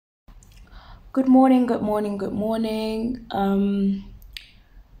Good morning, good morning, good morning.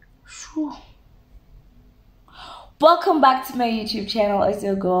 Phew. Welcome back to my YouTube channel. It's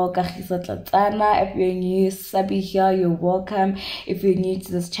your girl Kagiso Tlatsana. If you're new, Sabi here, you're welcome. If you're new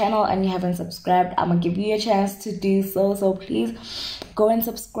to this channel and you haven't subscribed, I'm gonna give you a chance to do so. So please go and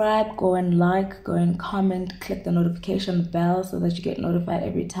subscribe, go and like, go and comment, click the notification bell so that you get notified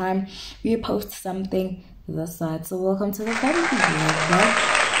every time we post something this side. So welcome to the family.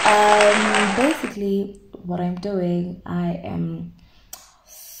 Basically what I'm doing, I'm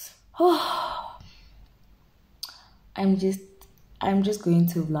just going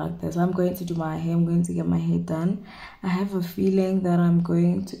to vlog this. I'm going to do my hair. I'm going to get my hair done. I have a feeling that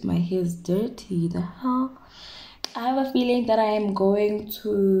my hair is dirty. The hell? I have a feeling that I am going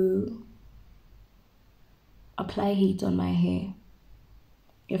to apply heat on my hair,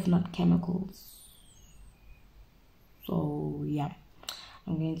 if not chemicals. So yeah,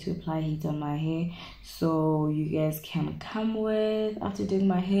 I'm going to apply heat on my hair so you guys can come with after doing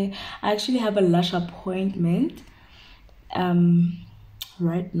my hair. I actually have a lash appointment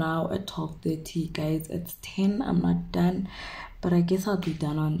right now at 12:30, guys. It's 10. I'm not done, but I guess I'll be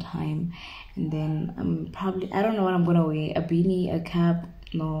done on time. And then I don't know what I'm gonna wear, a beanie, a cap.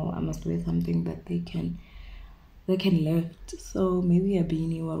 No, I must wear something that they can lift, so maybe a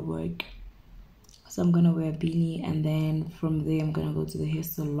beanie will work. So I'm gonna wear a beanie, and then from there I'm gonna go to the hair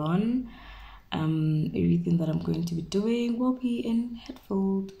salon. Everything that I'm going to be doing will be in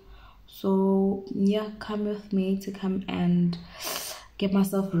headfold. So yeah, come with me to come and get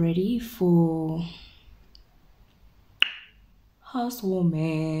myself ready for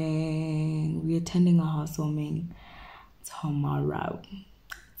housewarming. We're attending a housewarming tomorrow,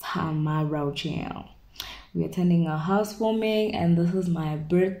 channel. We're attending a housewarming, and this is my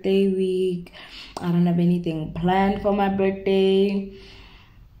birthday week. I don't have anything planned for my birthday.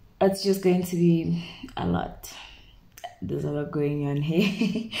 It's just going to be a lot. There's a lot going on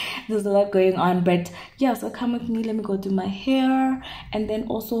here. There's a lot going on, but yeah, so come with me. Let me go do my hair, and then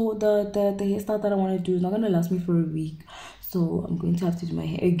also the hairstyle that I want to do is not going to last me for a week, so I'm going to have to do my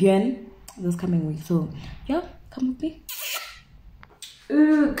hair again this coming week. So yeah, come with me.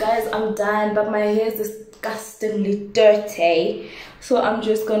 Ooh, guys, I'm done, but my hair is disgustingly dirty, so I'm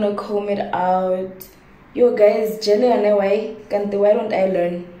just gonna comb it out. Yo guys, jelly anyway, why don't I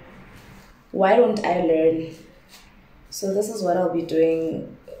learn? Why don't I learn? So this is what I'll be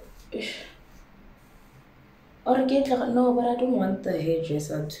doing. Or get like, no, but I don't want the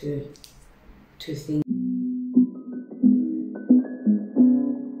hairdresser to think.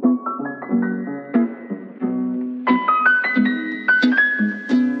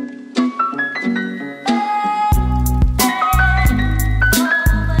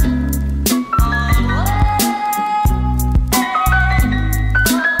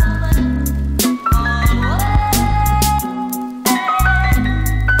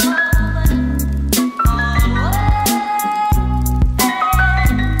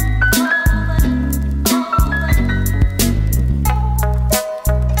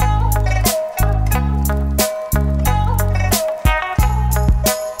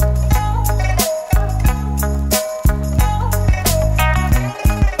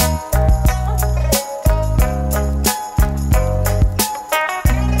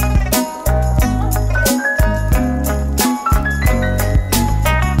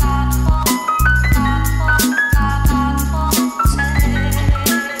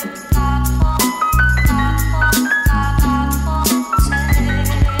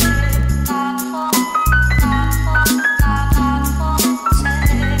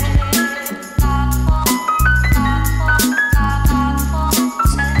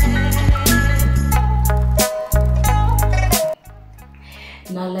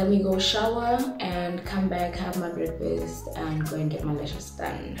 Now let me go shower and come back, have my breakfast, and go and get my lashes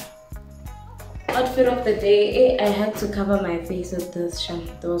done. Outfit of the day, I had to cover my face with this.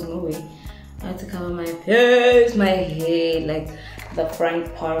 There was no way. I had to cover my face, my hair, like the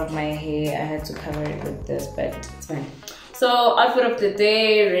front part of my hair. I had to cover it with this, but it's fine. So outfit of the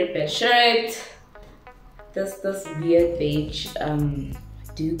day, red beige shirt, this weird beige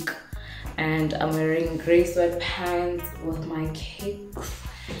duke, and I'm wearing gray sweatpants with my kicks,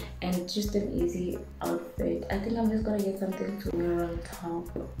 and just an easy outfit. I think I'm just gonna get something to wear on top.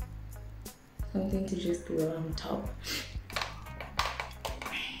 Something to just wear on top.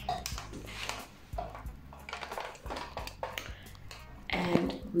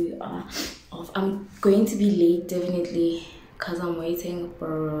 And we are off. I'm going to be late definitely because I'm waiting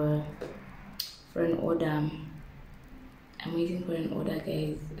for an order. I'm waiting for an order,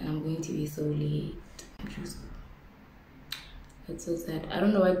 guys, and I'm going to be so late. It's so sad. I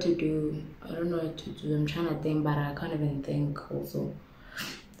don't know what to do. I'm trying to think, but I can't even think also.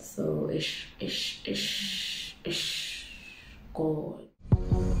 So God.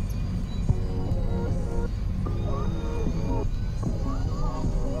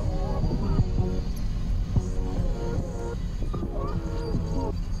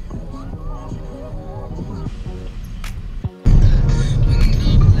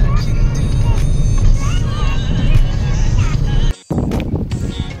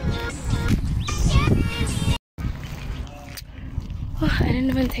 I didn't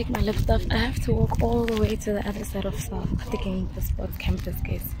even take my lip stuff. I have to walk all the way to the other side of South. Thinking the sports campus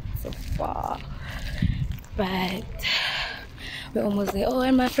is so far. But we're almost there. Oh,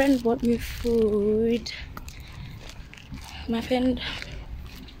 and my friend bought me food. My friend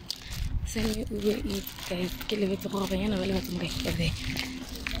sent me Uber Eats, guys.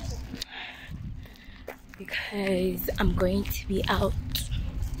 Because I'm going to be out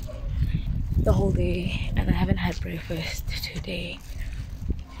the whole day and I haven't had breakfast today.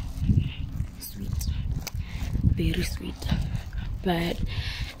 Sweet, very sweet. But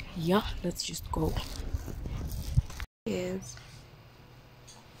yeah, let's just go. Yes,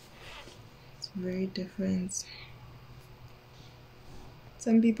 it's very different.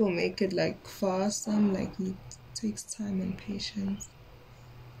 Some people make it like fast, some like it takes time and patience.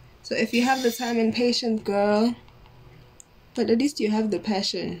 So if you have the time and patience, girl, but at least you have the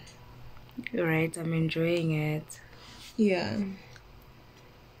passion. You're right, I'm enjoying it. Yeah.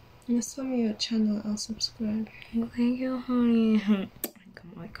 Just tell me your channel, I'll subscribe. Well, thank you, honey.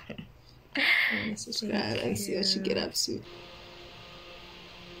 Come on. I'm gonna subscribe and see what you get up to.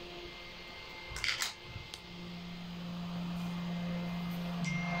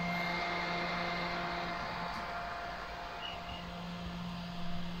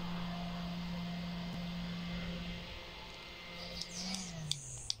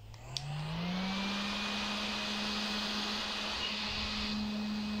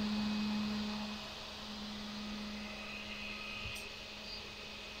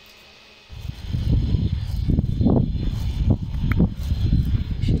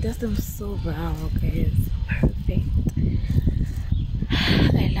 She does them so well, guys. Perfect.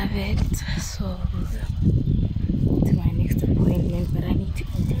 I love it. So, to my next appointment, but I need to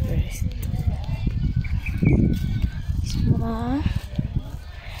eat first.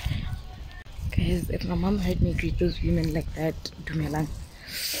 Guys, if my mom heard me greet those women like that, Dumelang,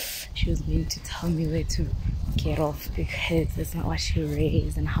 she was going to tell me where to get off because that's not what she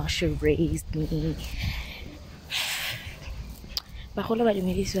raised and how she raised me. Bagolo ba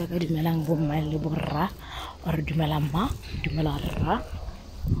dumedisiwa ka dumelang bomma le borra or dumelang ma, dumelang ra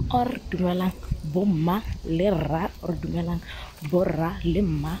or dumelang bomma le ra or dumelang borra le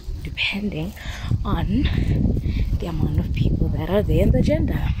ma, depending on the amount of people that are there in the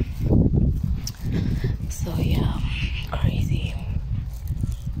gender. So yeah, crazy.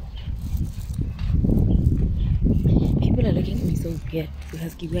 People are looking at me so weird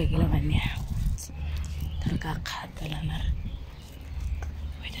because where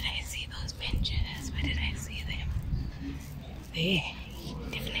did I see those benches? Where did I see them? There,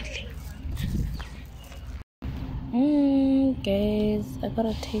 definitely. Guys, I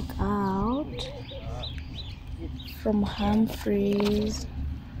gotta take out from Humphreys.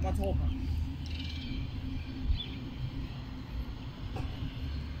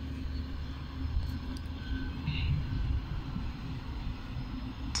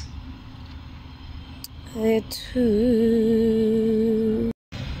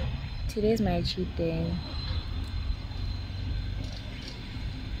 Today's my cheat day.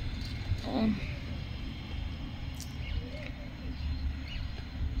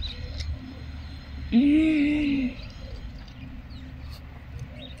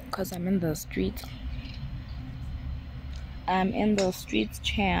 Because I'm in the streets. I'm in the streets,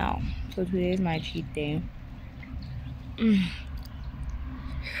 Ciao. So today's my cheat day.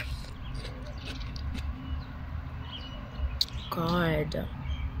 God.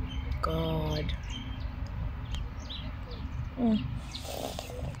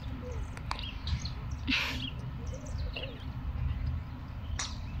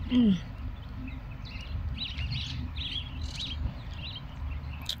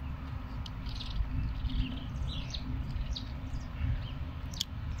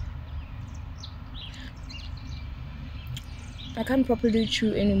 I can't properly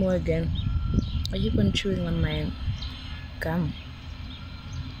chew anymore again. I keep on chewing on my gum.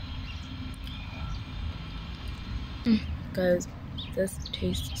 Guys, this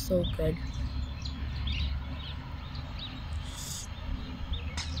tastes so good.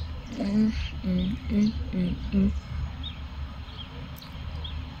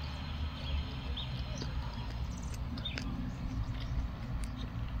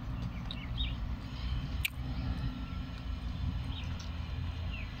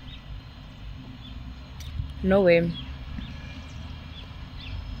 No way.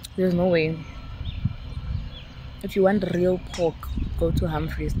 There's no way. If you want real pork, go to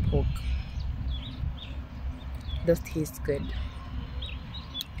Humphrey's Pork. This tastes good.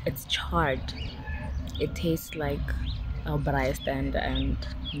 It's charred. It tastes like a braai stand, and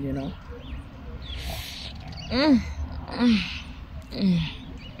you know.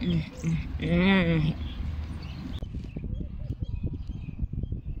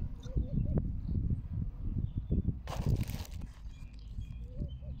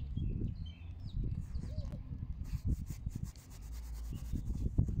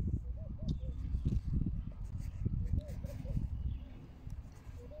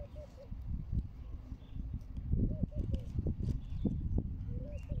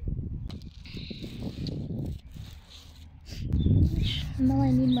 Now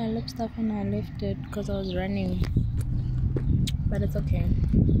I need my lip stuff and I left it because I was running. But it's okay.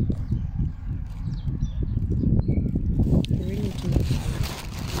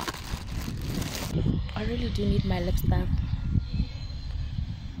 I really do need my lip stuff.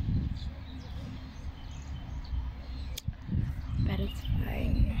 But it's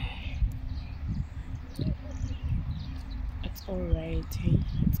fine. It's alright.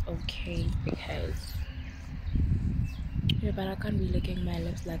 It's okay because yeah, but I can't be licking my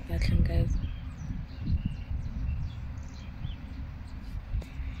lips like that, guys.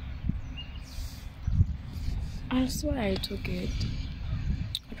 I swear I took it.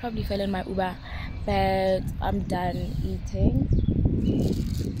 I probably fell in my Uber, but I'm done eating.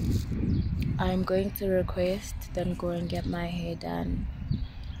 I'm going to request, then go and get my hair done.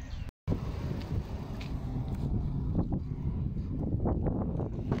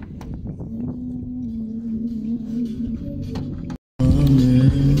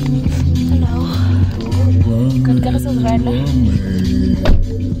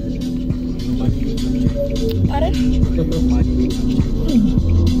 Pardon?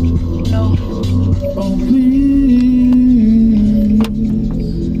 No. Oh, please,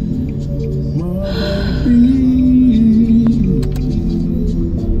 my baby,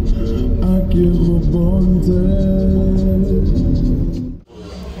 I give up on that.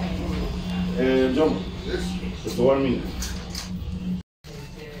 John, it's the 1 minute.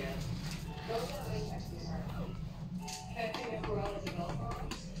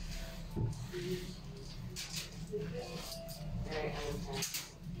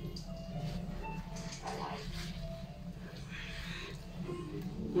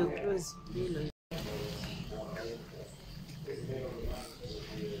 You're close, really.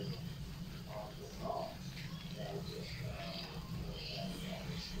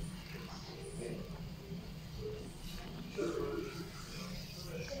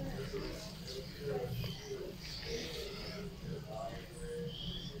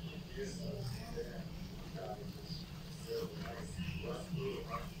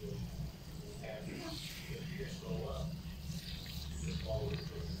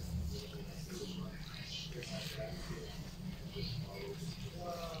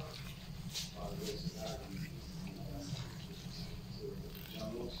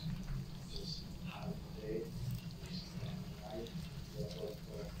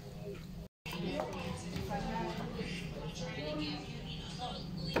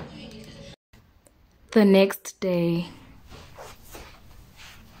 The next day,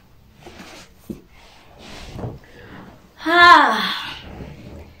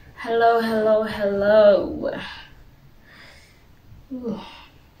 hello. Ooh.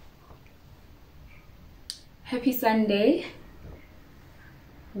 Happy Sunday.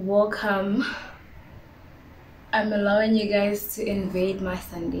 Welcome. I'm allowing you guys to invade my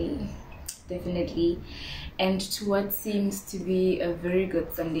Sunday, definitely, and to what seems to be a very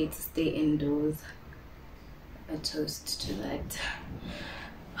good Sunday to stay indoors. A toast to that.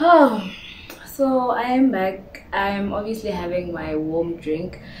 Oh, so I am back. I'm obviously having my warm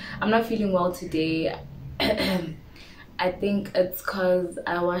drink. I'm not feeling well today. I think it's because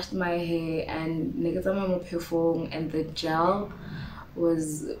I washed my hair and and the gel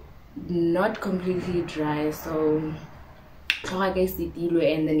was not completely dry, so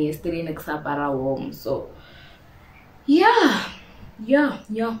and then yesterday warm. So yeah.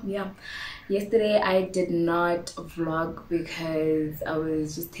 Yesterday I did not vlog because I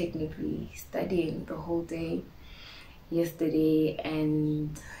was just technically studying the whole day yesterday,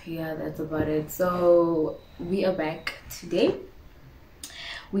 and yeah, that's about it. So we are back today.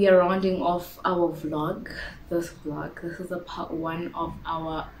 We are rounding off our vlog. This is a part 1 of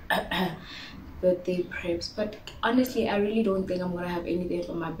our birthday preps, but honestly I really don't think I'm gonna have anything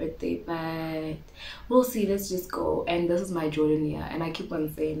for my birthday, but we'll see. Let's just go. And this is my Jordan year, and I keep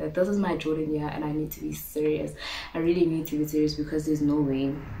on saying that this is my Jordan year and I need to be serious. I really need to be serious because there's no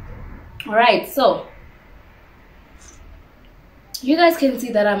way. All right, so you guys can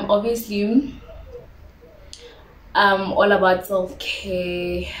see that I'm obviously all about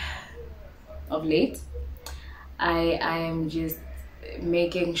self-care of late. I am just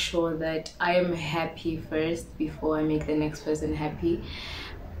making sure that I am happy first before I make the next person happy.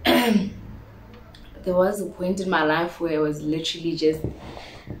 There was a point in my life where I was literally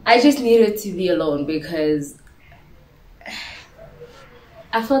I just needed to be alone because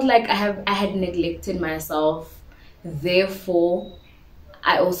I felt like I had neglected myself. Therefore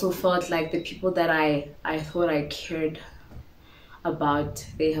I also felt like the people that I thought I cared about,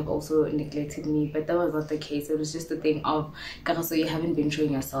 they have also neglected me. But that was not the case. It was just a thing of, so you haven't been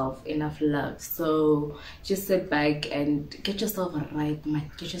showing yourself enough love, so just sit back and get yourself right,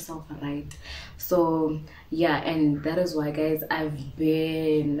 get yourself right. So yeah, and that is why, guys, I've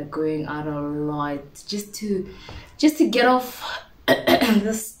been going out a lot just to get off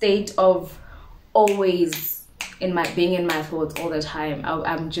the state of always being in my thoughts all the time.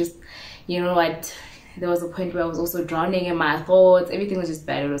 I'm just, you know what, there was a point where I was also drowning in my thoughts. Everything was just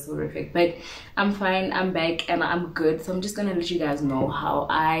bad. It was horrific, but I'm fine, I'm back, and I'm good. So I'm just gonna let you guys know how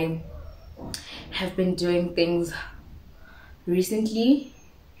I have been doing things recently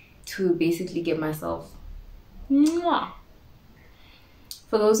to basically get myself mwah.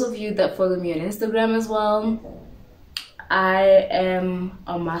 For those of you that follow me on Instagram as well, I am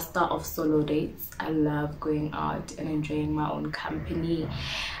a master of solo dates. I love going out and enjoying my own company,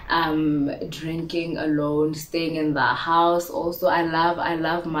 drinking alone, staying in the house. Also, I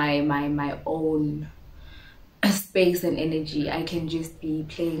love my own space and energy. I can just be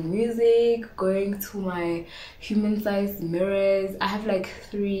playing music, going to my human-sized mirrors. I have like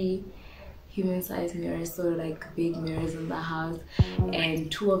 3 human-sized mirrors, so like big mirrors in the house, and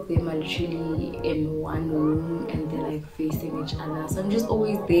 2 of them are literally in one room and they're like facing each other. So I'm just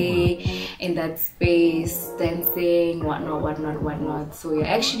always there in that space, dancing, whatnot. So yeah,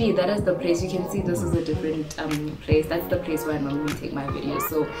 actually that is the place. You can see this is a different place. That's the place where I normally take my videos.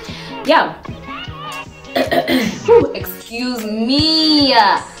 So yeah. excuse me, I'm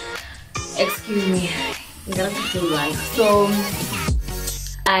gonna feel like so.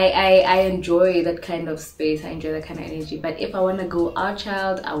 I enjoy that kind of space. I enjoy that kind of energy. But if I want to go out,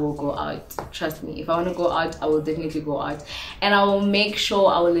 child, I will go out. Trust me. If I want to go out, I will definitely go out, and I will make sure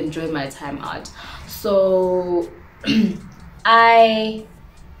I will enjoy my time out. So I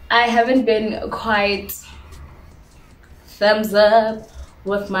haven't been quite thumbs up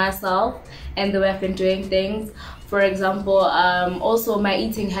with myself and the way I've been doing things. For example, also my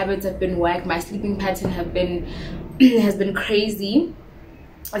eating habits have been whack. My sleeping pattern has been crazy.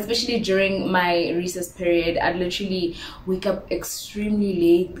 Especially during my recess period, I'd literally wake up extremely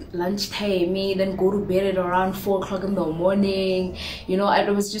late, lunchtime, then go to bed at around 4 o'clock in the morning. You know, it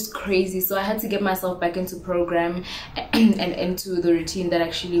was just crazy. So I had to get myself back into program and into the routine that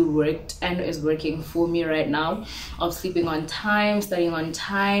actually worked and is working for me right now, of sleeping on time, studying on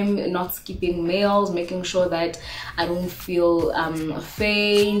time, not skipping meals, making sure that I don't feel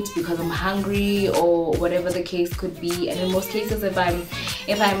faint because I'm hungry or whatever the case could be. And in most cases, if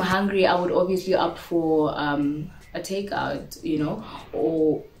I'm hungry, I would obviously opt for a takeout, you know,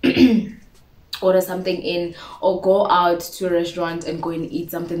 or order something in, or go out to a restaurant and go and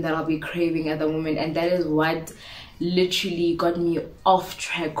eat something that I'll be craving at the moment. And that is what literally got me off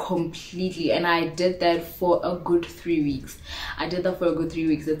track completely. And I did that for a good 3 weeks.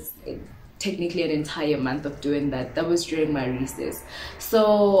 It's technically an entire month of doing that. That was during my recess.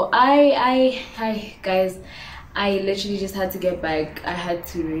 So I guys, I literally just had to get back. I had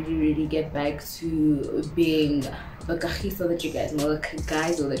to really get back to being the kagiso that you guys know, the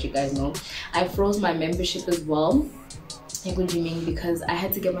guys that you guys know. I froze my membership as well, because I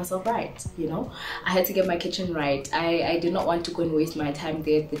had to get myself right, you know. I had to get my kitchen right. I did not want to go and waste my time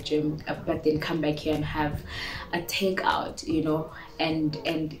there at the gym, but then come back here and have a takeout, you know. And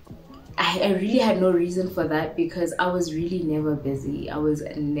I really had no reason for that, because I was really never busy. I was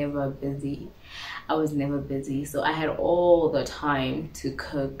never busy, so I had all the time to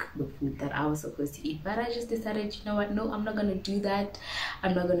cook the food that I was supposed to eat. But I just decided, you know what, no, I'm not gonna do that.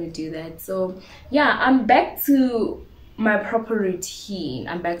 So yeah, I'm back to my proper routine.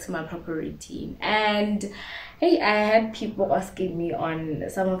 And hey, I had people asking me on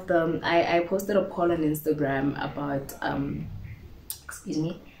some of them. I posted a poll on Instagram about excuse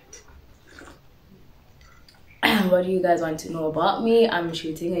me, what do you guys want to know about me? I'm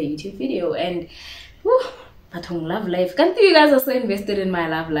shooting a YouTube video, and whew, but love life. Can't you guys are so invested in my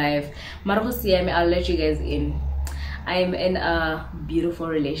love life? I'll let you guys in. I'm in a beautiful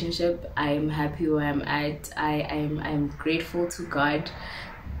relationship. I'm happy where I'm at. I'm grateful to God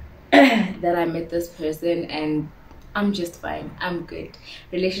that I met this person, and I'm just fine. I'm good.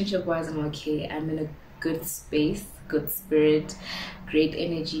 Relationship wise, I'm okay. I'm in a good space, good spirit, great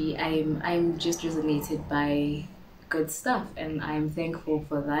energy. I'm just resonated by good stuff, and I'm thankful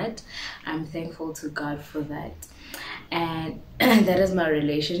for that. I'm thankful to God for that. And that is my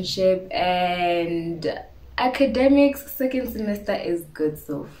relationship. And academics, second semester is good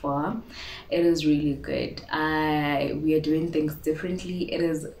so far. It is really good. We are doing things differently. It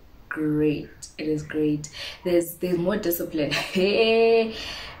is great. It is great. There's more discipline. Hey,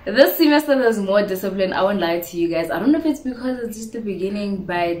 this semester there's more discipline. I won't lie to you guys. I don't know if it's because it's just the beginning,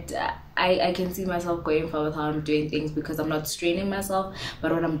 but I can see myself going far with how I'm doing things, because I'm not straining myself,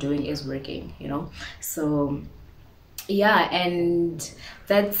 but what I'm doing is working, you know. So yeah, and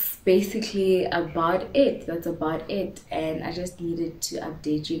that's basically about it. That's about it. And I just needed to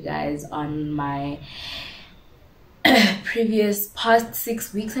update you guys on my past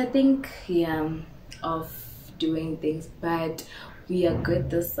 6 weeks, I think, yeah, of doing things, but we are good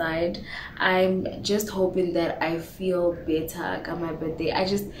this side. I'm just hoping that I feel better on my birthday.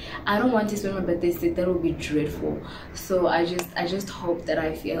 I don't want to spend my birthday sick. That would be dreadful. So I just hope that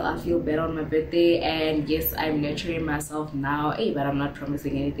I feel better on my birthday. And yes, I'm nurturing myself now. Hey, but I'm not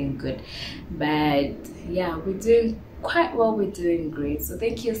promising anything good. But yeah, we're doing quite well. We're doing great. So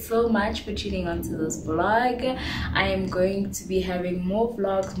thank you so much for tuning on to this vlog. I am going to be having more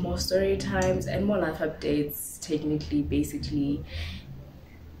vlogs, more story times, and more life updates, technically, basically.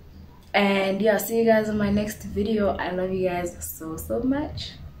 And yeah, see you guys in my next video. I love you guys so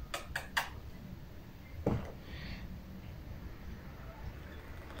much.